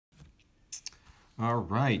All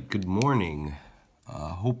right, good morning.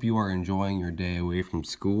 Hope you are enjoying your day away from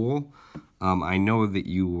school. I know that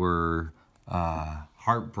you were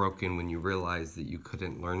heartbroken when you realized that you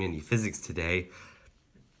couldn't learn any physics today,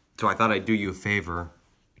 so I thought I'd do you a favor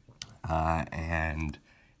and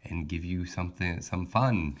give you some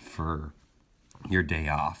fun for your day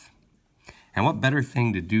off. And what better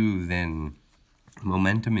thing to do than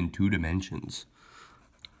momentum in 2 dimensions?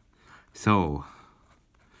 So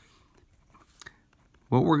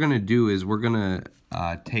what we're going to do is we're going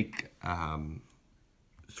to take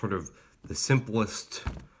sort of the simplest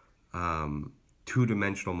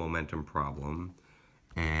two-dimensional momentum problem,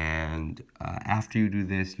 and after you do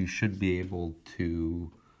this, you should be able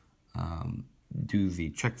to do the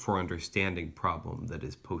check for understanding problem that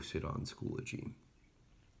is posted on Schoology.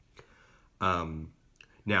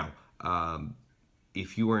 Now,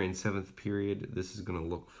 if you are in 7th period, this is going to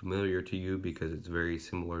look familiar to you because it's very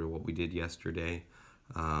similar to what we did yesterday.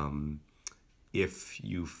 If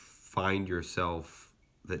you find yourself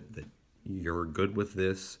that you're good with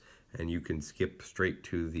this and you can skip straight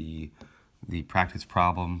to the practice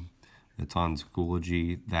problem that's on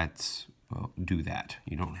Schoology, do that.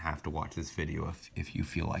 You don't have to watch this video if you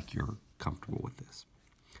feel like you're comfortable with this.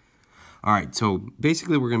 All right, so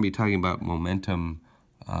basically we're going to be talking about momentum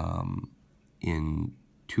in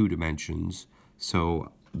 2 dimensions.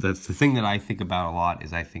 So the thing that I think about a lot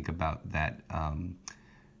is I think about that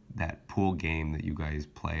pool game that you guys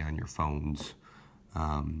play on your phones,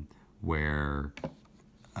 where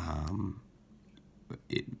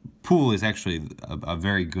pool is actually a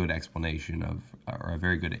very good explanation of, or a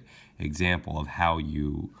very good example of how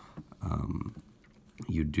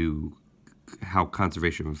how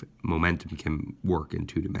conservation of momentum can work in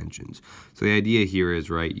 2 dimensions. So the idea here is,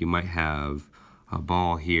 right, you might have a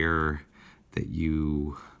ball here that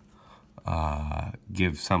you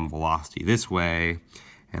give some velocity this way,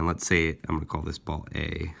 and let's say I'm going to call this ball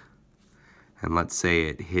A, and let's say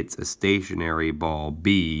it hits a stationary ball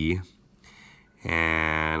B,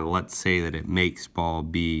 and let's say that it makes ball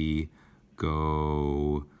B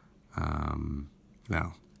go,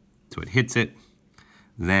 so it hits it,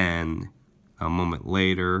 then a moment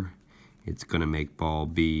later it's going to make ball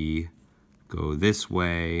B go this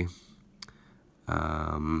way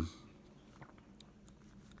at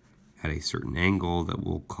a certain angle that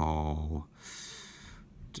we'll call,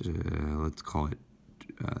 let's call it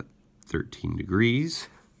 13 degrees.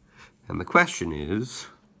 And the question is,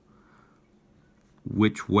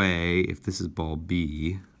 which way, if this is ball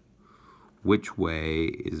B, which way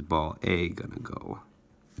is ball A going to go?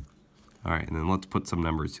 All right, and then let's put some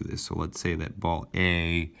numbers to this. So let's say that ball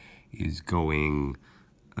A is going,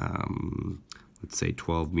 let's say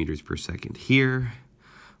 12 meters per second here.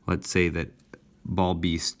 Let's say that ball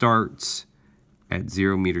B starts at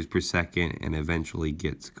 0 meters per second and eventually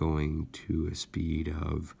gets going to a speed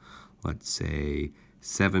of, let's say,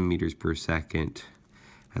 7 meters per second.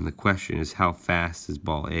 And the question is, how fast is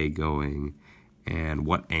ball A going and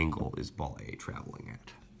what angle is ball A traveling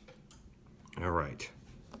at? All right.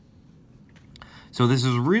 So this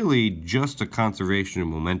is really just a conservation of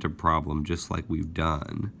momentum problem, just like we've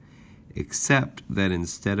done, except that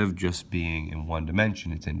instead of just being in 1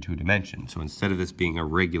 dimension, it's in 2 dimensions. So instead of this being a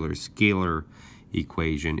regular scalar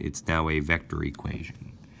equation, it's now a vector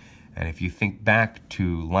equation. And if you think back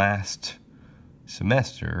to last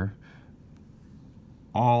semester,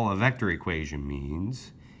 all a vector equation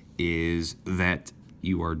means is that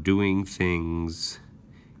you are doing things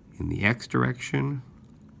in the x direction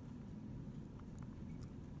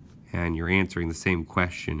and you're answering the same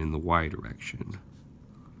question in the y direction.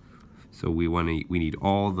 So we need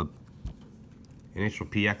all the initial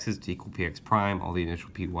px's to equal px prime, all the initial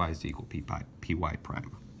py's to equal py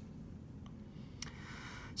prime.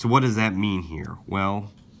 So what does that mean here?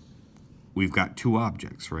 Well, we've got 2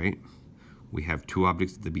 objects, right? We have 2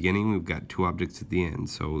 objects at the beginning, we've got 2 objects at the end.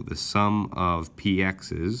 So the sum of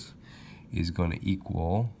px's is going to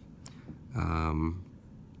equal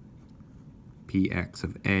px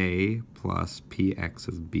of A plus px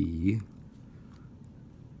of B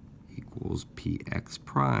equals px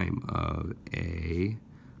prime of A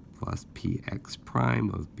plus px prime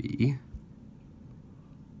of B.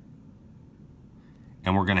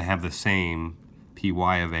 And we're going to have the same py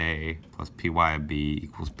of A plus py of B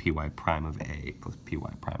equals py prime of A plus py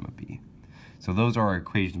prime of B. So those are our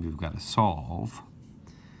equations we've got to solve.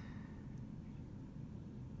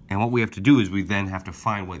 And what we have to do is we then have to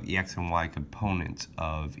find what the x and y components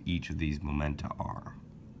of each of these momenta are.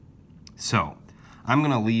 So I'm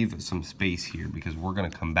going to leave some space here because we're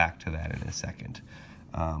going to come back to that in a second.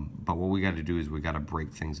 But what we got to do is we got to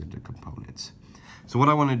break things into components. So what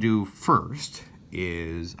I want to do first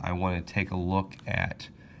is I want to take a look at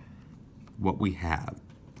what we have,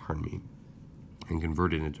 and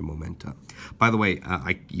convert it into momenta. By the way,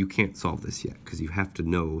 you can't solve this yet because you have to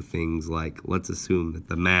know things like, let's assume that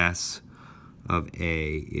the mass of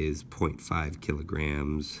A is 0.5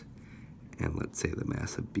 kilograms, and let's say the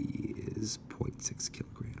mass of B is 0.6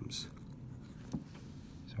 kilograms.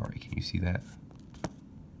 Sorry, can you see that?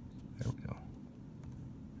 There we go.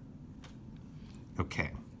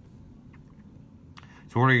 Okay.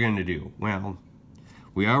 So what are you going to do? Well,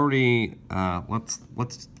 we already, let's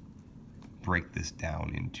break this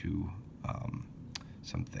down into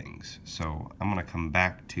some things. So I'm going to come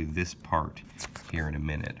back to this part here in a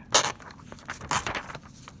minute.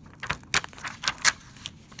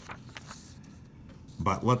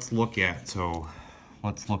 But let's look at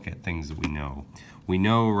things that we know. We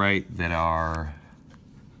know, right, that our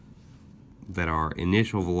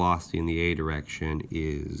initial velocity in the A direction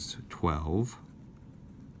is 12.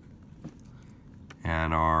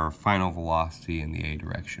 And our final velocity in the A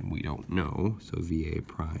direction we don't know, so VA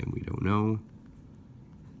prime we don't know.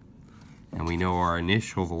 And we know our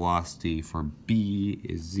initial velocity for B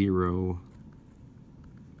is 0.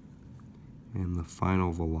 And the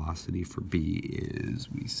final velocity for B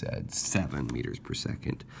is, we said, 7 meters per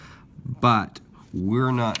second. But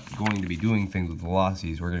we're not going to be doing things with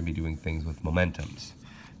velocities, we're going to be doing things with momentums.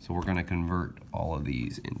 So we're going to convert all of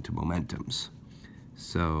these into momentums.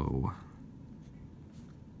 So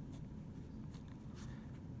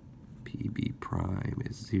PB prime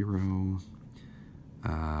is 0.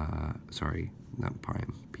 Sorry, not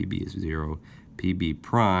prime. PB is 0. PB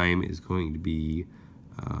prime is going to be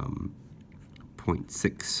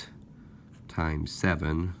 0.6 times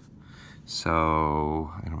 7.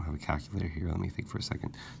 So I don't have a calculator here. Let me think for a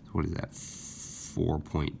second. So what is that?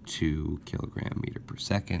 4.2 kilogram meter per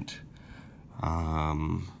second. PA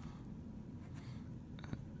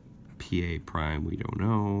prime we don't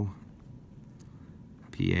know.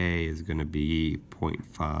 PA is going to be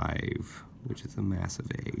 0.5, which is the mass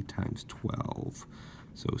of A, times 12,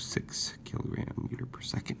 so 6 kilogram meter per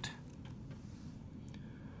second.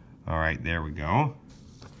 All right, there we go.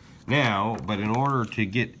 Now, but in order to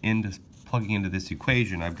get into plugging into this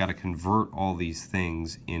equation, I've got to convert all these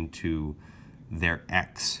things into their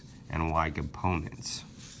X and Y components.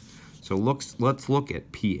 So let's look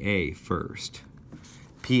at PA first.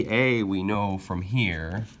 PA, we know from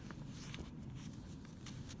here,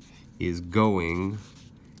 is going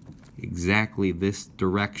exactly this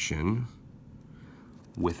direction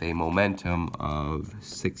with a momentum of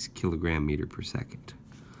 6 kilogram meter per second.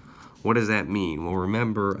 What does that mean? Well,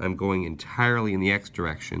 remember, I'm going entirely in the X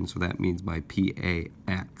direction, so that means my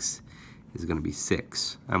PAX is going to be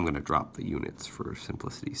 6. I'm going to drop the units for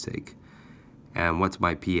simplicity's sake. And what's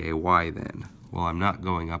my PAY then? Well, I'm not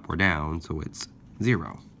going up or down, so it's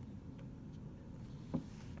 0.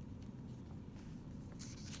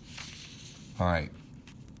 All right,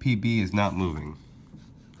 PB is not moving,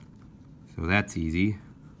 so that's easy.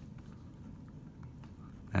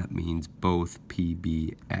 That means both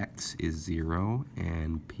PBX is 0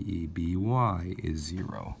 and PBY is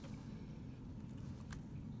 0.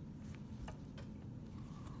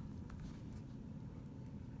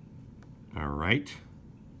 All right.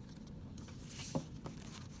 Let's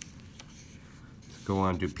go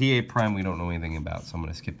on to PA prime we don't know anything about, so I'm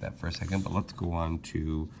going to skip that for a second, but let's go on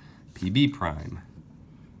to PB prime.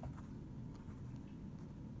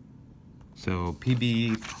 So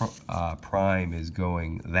PB prime is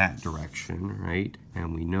going that direction, right?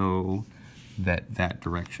 And we know that that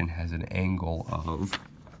direction has an angle of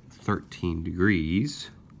 13 degrees.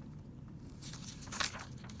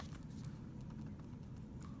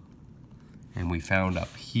 And we found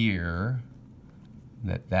up here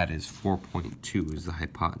that that is 4.2 is the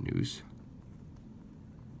hypotenuse.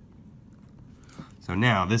 So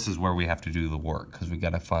now this is where we have to do the work, because we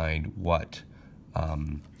got to find what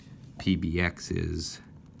PBX is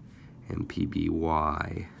and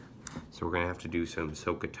PBY. So we're going to have to do some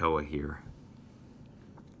SOHCAHTOA here.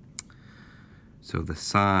 So the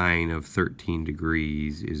sine of 13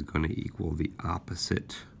 degrees is going to equal the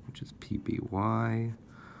opposite, which is PBY,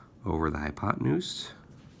 over the hypotenuse.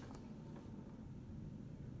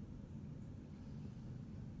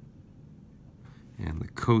 And the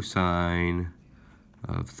cosine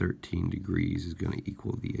of 13 degrees is going to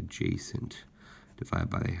equal the adjacent divided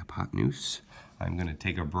by the hypotenuse. I'm going to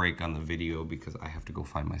take a break on the video because I have to go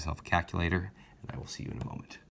find myself a calculator, and I will see you in a moment.